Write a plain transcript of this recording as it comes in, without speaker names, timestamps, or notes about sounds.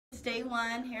It's day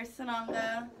one. Here's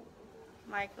Senanga,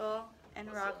 Michael,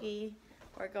 and Rocky.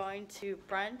 We're going to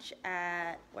brunch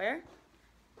at where?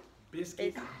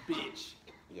 Biscuit Beach.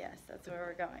 Yes, that's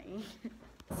where we're going.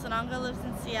 Senanga lives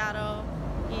in Seattle.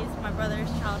 He's my brother's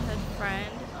childhood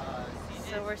friend.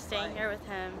 So we're staying here with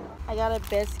him. I got a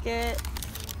biscuit.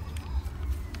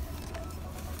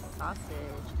 Sausage.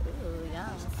 Ooh, yum.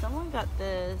 Someone got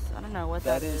this. I don't know what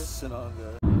that is.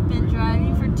 Senanga. We've been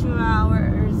driving for 2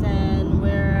 hours and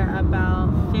we're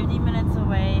about 50 minutes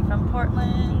away from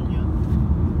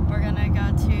Portland. We're gonna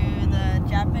go to the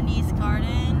Japanese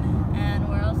garden and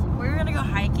where else? We're gonna go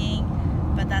hiking,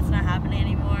 but that's not happening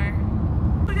anymore.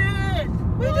 We did it!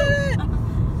 We did it!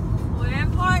 We're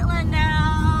in Portland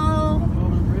now.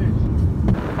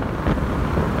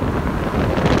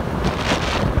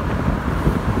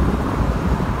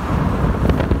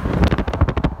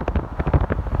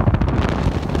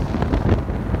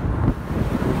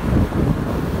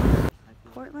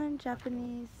 Portland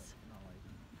Japanese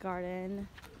garden.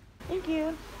 Thank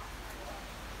you.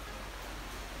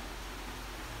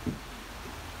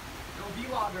 Go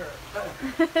vlogger.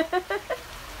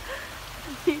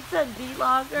 You said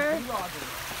vlogger? Vlogger.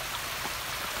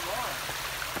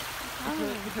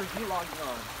 Get your vlogging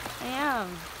on. I am.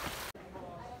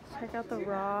 Check out the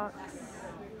rocks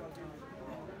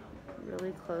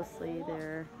really closely.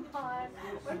 They're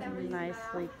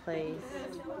nicely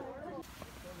placed.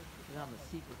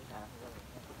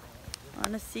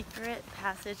 On a secret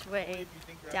passageway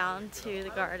down to the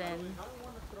garden.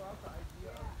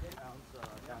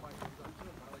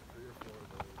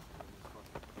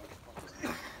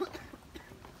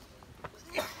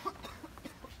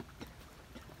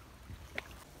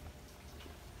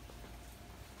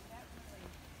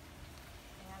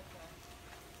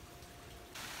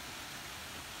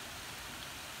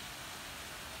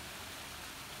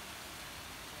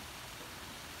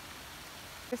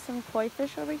 There's some koi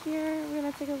fish over here we're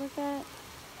gonna take a look at.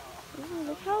 Ooh,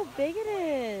 look how big it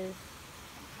is.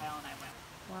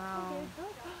 Wow.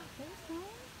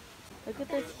 Look at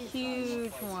this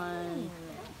huge one.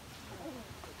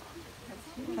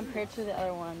 Compared to the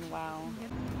other one, wow.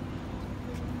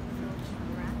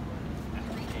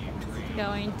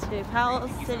 Going to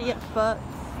Powell's City of Books.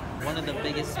 One of the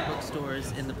biggest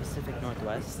bookstores in the Pacific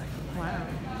Northwest. Wow.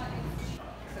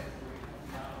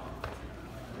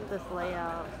 This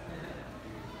layout.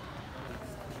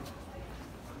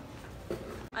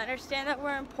 I understand that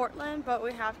we're in Portland, but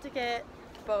we have to get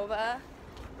boba.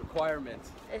 Requirement.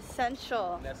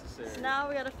 Essential. Necessary. So now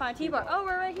we gotta find T-Bar. Oh,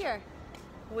 we're right here.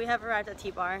 We have arrived at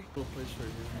T-Bar. Cool place right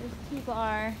here. There's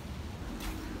T-Bar.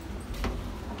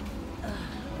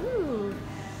 Ooh,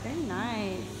 very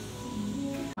nice.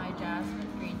 My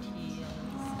jasmine green tea is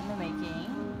in the making.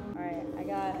 Alright, I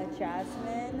got a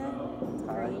jasmine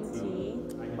green tea.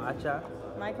 Matcha.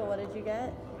 Michael, what did you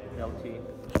get? Milk tea.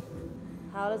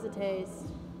 How does it taste?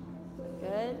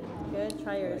 Good? Good?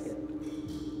 Try yours.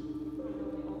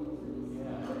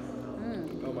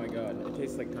 Oh my god, it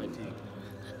tastes like Thai tea.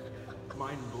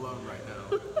 Mind blown right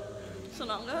now.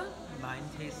 Senanga? Mine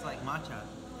tastes like matcha.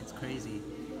 It's crazy.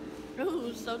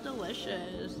 Ooh, so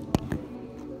delicious.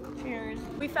 Cheers.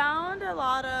 We found a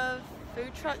lot of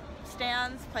food truck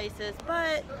stands, places,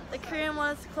 but the Korean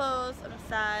one is closed. I'm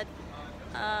sad.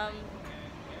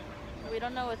 We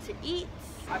don't know what to eat.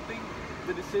 I think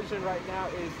the decision right now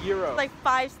is gyro. There's like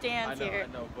 5 stands here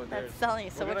I know, but that's selling.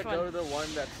 So we're which gonna one? go to the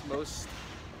one that's most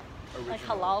original. Like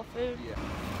halal food? Yeah.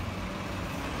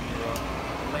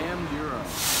 Lamb gyro.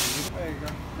 There you go.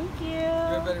 Thank you.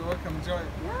 You're very welcome. Enjoy.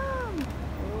 Yum.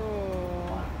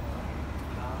 Ooh.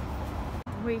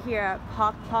 We're here at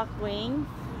Pok Pok Wing.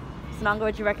 Senanga,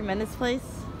 would you recommend this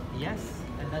place? Yes,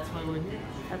 and that's why we're here.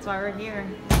 That's why we're here.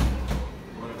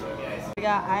 We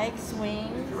got Ike's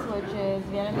Wings, which is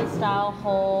Vietnamese style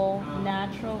whole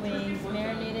natural wings,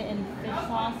 marinated in fish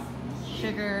sauce,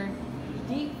 sugar,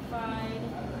 deep fried,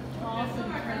 tossed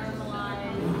and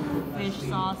caramelized fish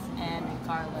sauce and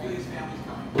garlic.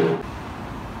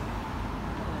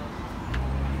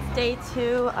 It's day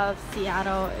 2 of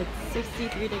Seattle. It's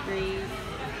 63 degrees.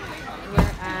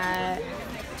 We're at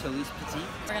Toulouse Petit.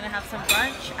 We're gonna have some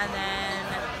brunch and then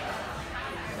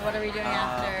what are we doing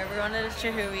after? We're going to the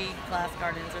Chihui Glass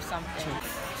Gardens or something.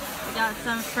 We got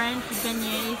some French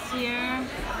beignets here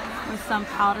with some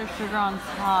powdered sugar on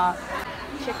top.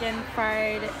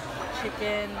 Fried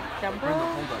chicken jumbo.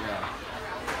 Hold on, yeah.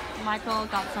 Michael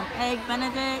got some egg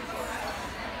benedict.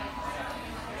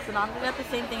 Senanga got the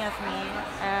same thing as me.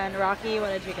 And Rocky, what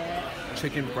did you get?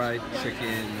 Chicken fried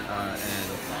chicken and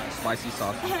spicy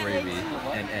sausage gravy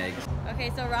and eggs.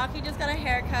 Okay, so Rocky just got a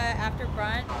haircut after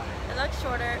brunch. It looks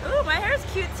shorter. Ooh, my hair's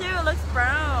cute too. It looks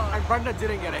brown. Brenda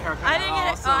didn't get a haircut. I didn't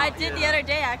get it. Oh, I did the other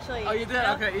day actually. Oh, you did?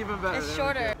 know? Okay, even better. It's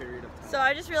shorter. So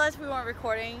I just realized we weren't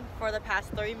recording for the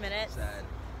past 3 minutes. Sad.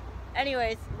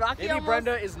 Anyways, Rocky Maybe almost...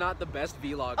 Brenda is not the best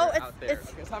vlogger out there.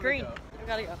 It's green. We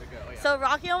gotta go. Yeah. So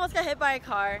Rocky almost got hit by a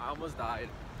car. I almost died.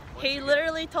 He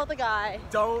literally told the guy,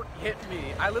 "Don't hit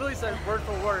me." I literally said word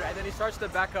for word, and then he starts to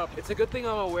back up. It's a good thing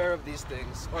I'm aware of these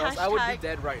things, or else I would be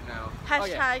dead right now.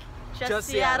 Hashtag just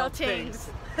Seattle things.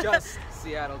 Just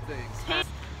Seattle things.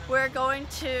 We're going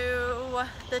to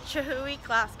the Chihui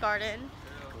Glass Garden.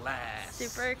 Glass.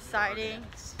 Super exciting.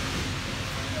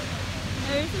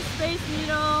 There's a Space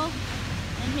Needle,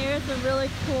 and here's a really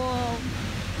cool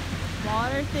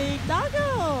water thing.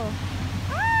 Doggo!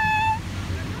 Hi!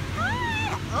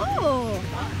 Hi! Oh!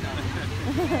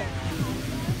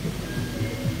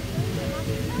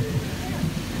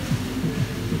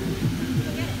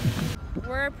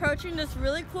 We're approaching this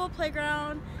really cool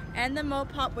playground and the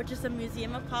Mopop, which is a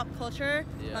museum of pop culture.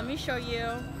 Yeah. Let me show you.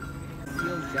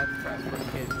 Sealed death trap for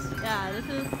kids. Yeah, this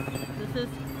is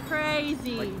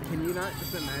crazy. Like, can you not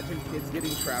just imagine kids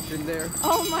getting trapped in there?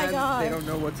 Oh my god. They don't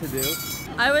know what to do.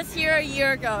 I was here a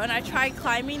year ago and I tried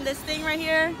climbing this thing right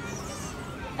here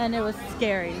and it was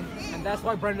scary. And that's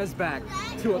why Brenda's back,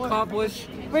 to accomplish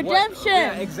redemption.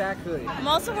 Yeah, exactly. I'm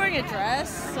also wearing a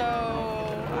dress, so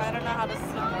I don't know how this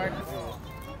is gonna work.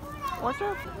 What's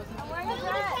up?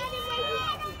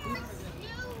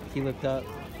 He looked up.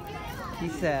 He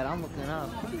said, "I'm looking up."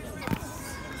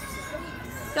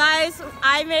 Guys,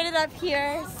 I made it up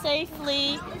here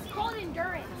safely. It's called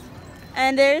endurance.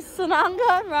 And there's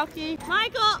Senanga and Rocky.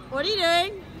 Michael, what are you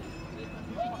doing?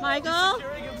 Michael?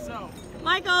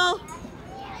 Michael?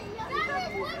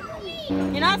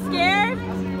 You're not scared?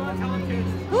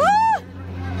 Woo!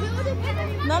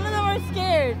 None of them are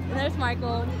scared. And there's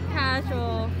Michael.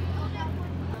 Casual.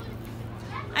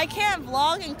 I can't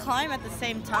vlog and climb at the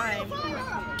same time.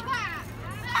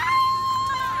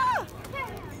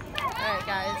 Alright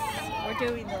guys, we're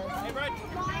doing this.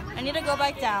 I need to go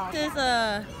back down. This is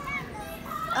a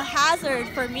hazard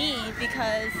for me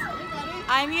because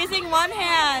I'm using one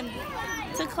hand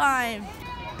to climb.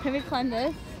 Can we climb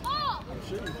this?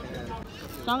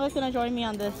 Sanga's gonna join me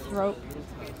on this rope.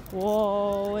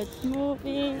 Whoa, it's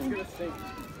moving.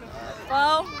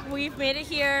 Well, we've made it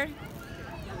here.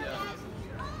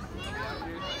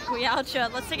 We out here.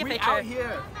 Let's take a picture. Out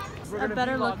here. A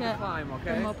better look at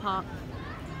the Mopop.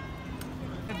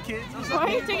 Why are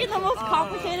you taking the most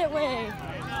complicated way?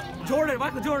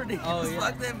 Michael Jordan. Oh, yeah.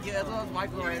 Fuck them kids. That's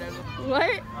Michael right now.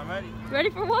 What? I'm ready. Ready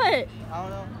for what? I don't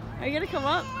know. Are you gonna come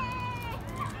up?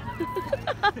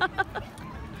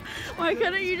 Why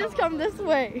couldn't you just come this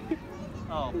way?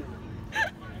 Oh.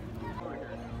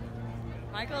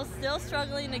 Michael's still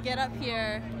struggling to get up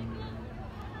here.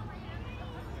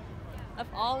 Of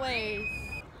always.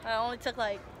 It only took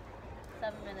like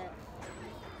 7 minutes.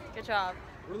 Good job.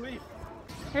 Relief.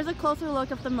 Here's a closer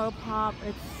look of the Mopop.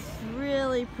 It's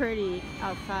really pretty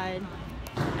outside.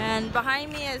 And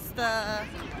behind me is the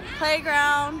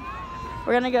playground.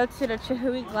 We're gonna go to the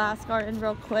Chihui Glass Garden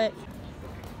real quick.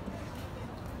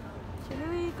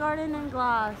 Chihui Garden and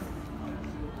Glass.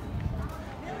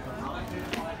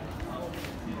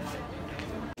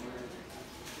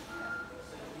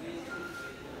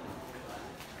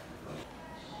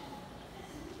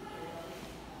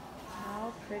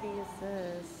 How pretty is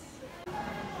this?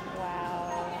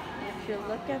 Wow. If you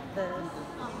look at this.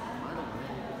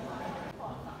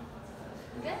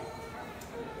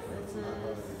 This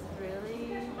is really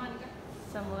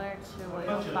similar to what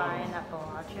you'll find at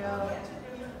Bellagio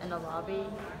in the lobby,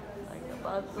 like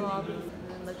above the lobby. And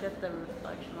then look at the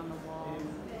reflection on the wall.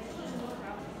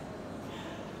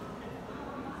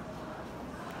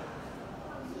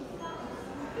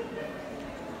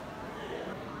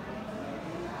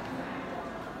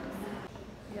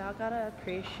 Y'all gotta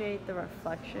appreciate the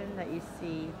reflection that you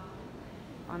see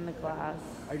on the glass.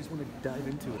 I just want to dive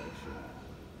into it.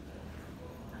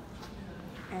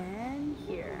 And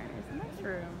here is the next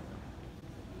room.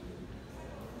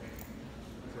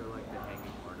 These are like the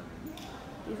hanging ornaments.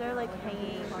 These are like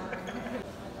hanging.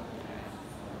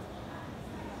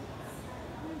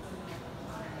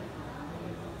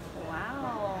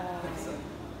 Wow.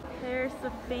 There's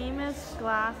the famous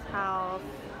glass house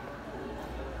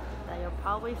that you'll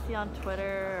probably see on Twitter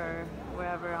or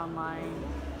wherever online.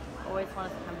 Always wanted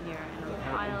to come here, and we're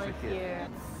finally here.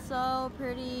 It's so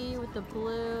pretty with the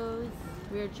blues.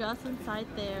 We're just inside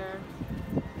there.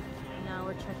 And now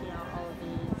we're checking out all of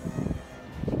these.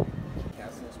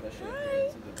 Castle, especially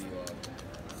Hi. the view of.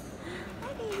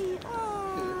 Hi, baby.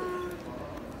 Aww.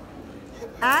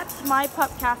 At My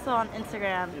Pup Castle on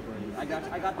Instagram. I got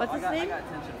What's his name? I got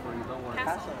attention for you. Don't worry.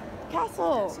 Castle.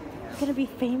 Castle. It's gonna be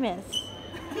famous.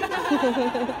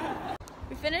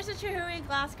 We finished the Chihui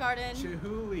Glass Garden.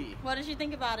 Chihui. What did you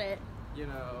think about it? You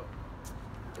know,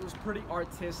 it was pretty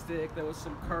artistic. There was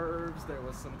some curves, there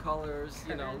was some colors,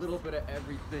 you know, a little bit of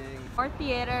everything. Our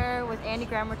theater with Andy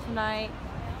Grammer tonight.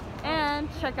 And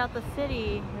check out the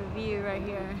city view right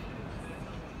here.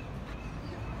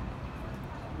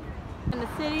 In the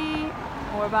city,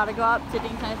 we're about to go up to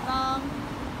Ding Tai Fung,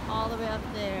 all the way up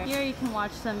there. Here you can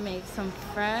watch them make some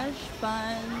fresh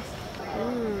buns.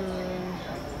 Ooh,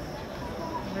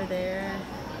 over there.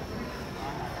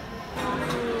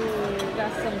 Ooh,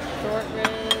 got some short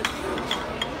ribs.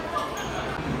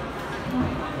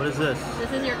 What is this?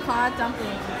 This is your cod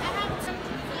dumpling.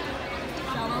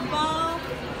 Xiaolong bao.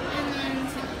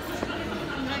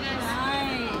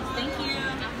 Nice, thank you.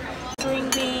 String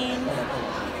beans,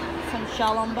 some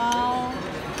xiaolong bao,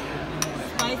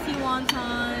 spicy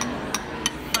wonton,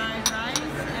 fried rice,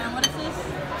 and what is this?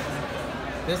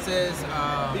 This is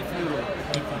Beef noodle.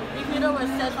 Beef noodle with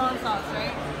Szechuan sauce,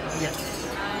 right? yes.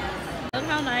 Look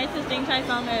how nice this Ding Tai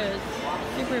Fung is.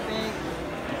 Super big.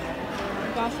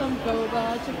 Got some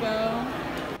boba to go.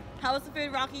 How was the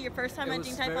food, Rocky? Your first time at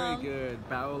Ding Tai Fung? It was very good.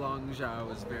 Bao Long Zhao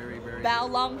was very, very Bao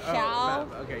good. Long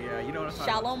Xiao. Okay, yeah, you know what I'm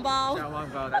talking Xiaolong bao. about.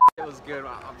 Xiaolong Bao. That shit was good.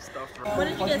 I'm stuffed. What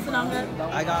did you get,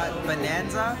 Senanga? I got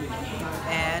Bonanza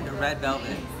and Red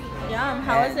Velvet. Yum.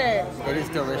 How is it? It is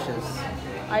delicious.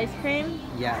 Ice cream?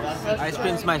 Yes. Ice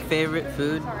cream's my favorite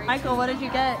food. Michael, what did you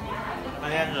get?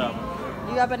 Bonanza.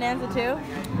 You got Bonanza too?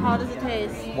 How does it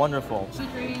taste? Wonderful. Two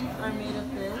drinks are made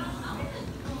of this.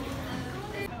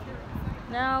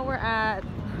 Now we're at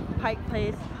Pike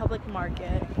Place Public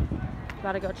Market.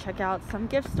 About to go check out some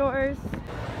gift stores.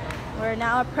 We're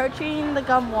now approaching the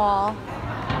gum wall.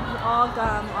 All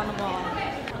gum on the wall.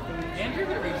 Andrew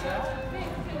could reach that.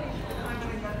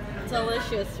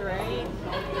 Delicious, right?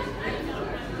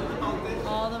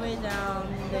 All the way down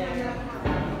there.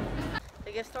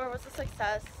 The gift store was a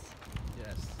success.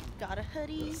 Yes. Got a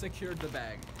hoodie. Secured the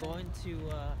bag. Going to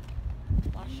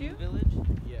WashU? Village.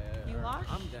 Yeah. UWash?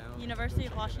 I'm down. University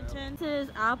of Go check it out. Washington. This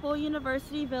is Apple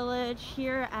University Village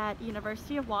here at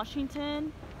University of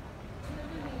Washington.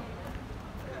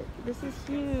 This is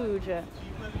huge.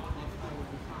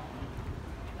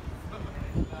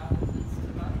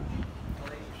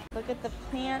 Look at the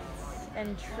plants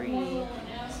and tree.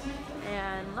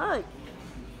 And look,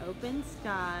 open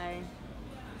sky.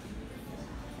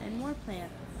 And more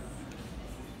plants.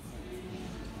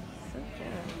 So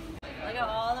cool. Look at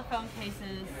all the phone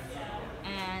cases.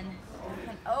 And you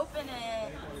can open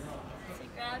it to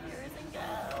grab yours and go.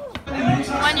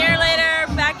 1 year later,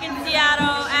 back in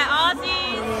Seattle at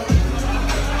Aussie's.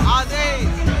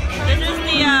 This is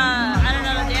the, I don't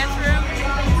know, the dance room.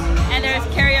 And there's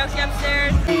karaoke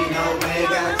upstairs.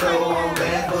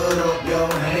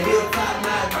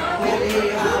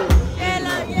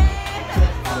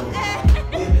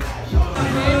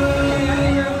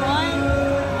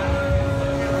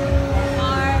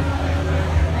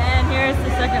 And here's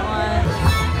the second one.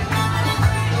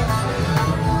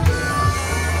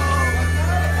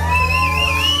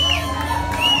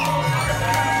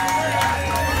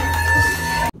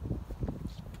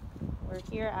 We're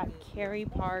here at Cary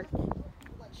Park.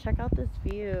 Check out this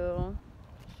view.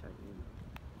 Show you.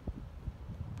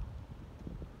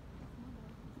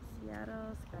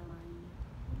 Seattle skyline.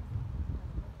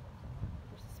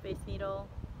 There's a Space Needle.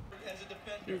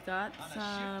 We got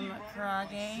some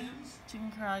karage,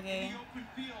 chicken karage.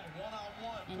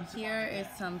 And here is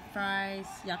some fries,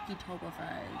 yakisoba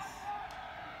fries.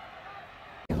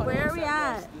 Where are we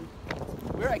at?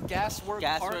 We're at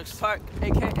Gasworks Park.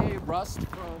 aka Rust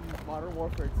from Modern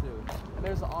Warfare 2. And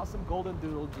there's an awesome golden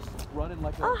doodle just running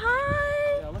like a... Oh,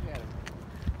 hi! Yeah, look at it.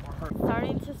 It's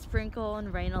starting to sprinkle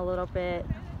and rain a little bit,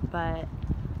 but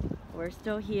we're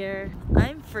still here.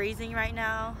 I'm freezing right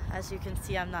now. As you can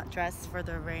see, I'm not dressed for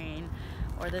the rain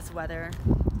or this weather.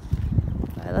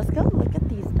 But let's go look at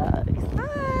these dogs.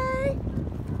 Hi!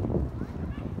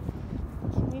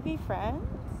 Can we be friends?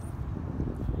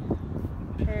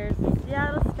 There's the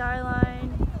Seattle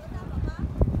skyline.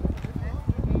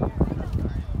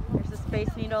 There's the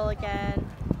Space Needle again.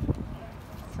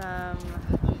 Some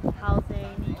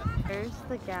housing. There's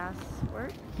the gas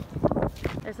work.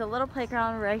 There's a little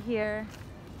playground right here.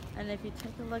 And if you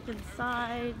take a look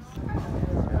inside,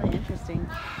 it's really interesting.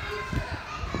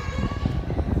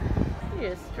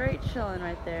 You're just straight chilling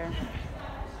right there.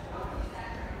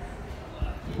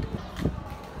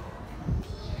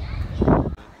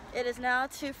 It is now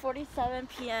 2:47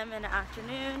 p.m. in the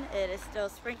afternoon. It is still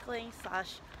sprinkling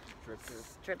slash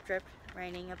drip drip,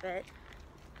 raining a bit.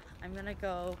 I'm gonna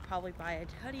go probably buy a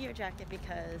hoodie or jacket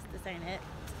because this ain't it.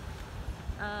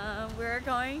 We're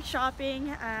going shopping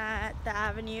at the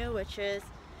Avenue, which is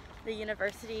the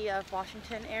University of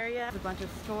Washington area. There's a bunch of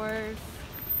stores.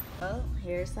 Oh,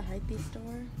 here's the hypebeast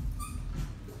store.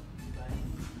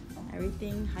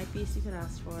 Everything hypebeast you could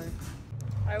ask for.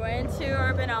 I went to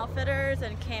Urban Outfitters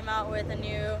and came out with a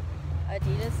new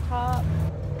Adidas top.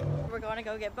 We're going to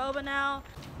go get boba now.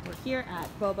 We're here at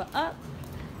Boba Up.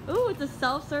 Ooh, it's a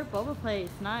self-serve boba place.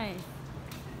 Nice.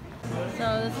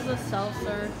 So this is a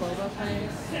self-serve boba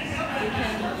place. You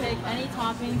can pick any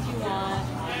toppings you want.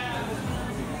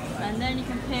 And then you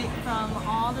can pick from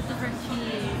all the different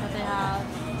teas that they have.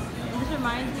 And this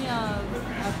reminds me of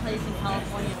a place in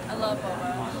California. I love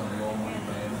boba.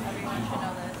 Everyone should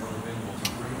know this.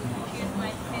 She is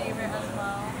my favorite as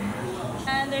well.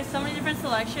 And there's so many different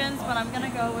selections, but I'm gonna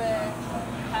go with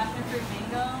passion fruit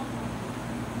mango.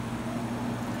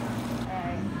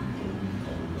 Alright,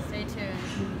 stay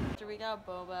tuned. After we got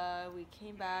boba, we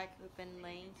came back. We've been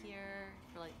laying here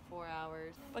for like 4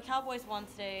 hours. But Cowboys won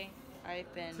today.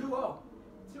 I've been 2-0.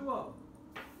 2-0.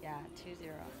 Yeah,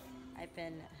 2-0. I've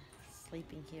been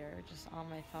sleeping here, just on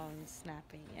my phone,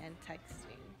 snapping and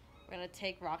texting. We're gonna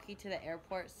take Rocky to the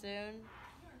airport soon,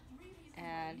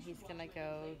 and he's gonna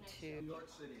go to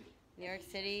New York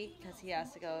City because he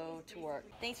has to go to work.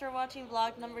 Thanks for watching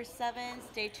vlog number 7.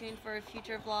 Stay tuned for a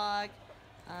future vlog.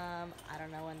 I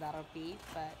don't know when that'll be,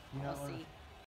 but we'll see.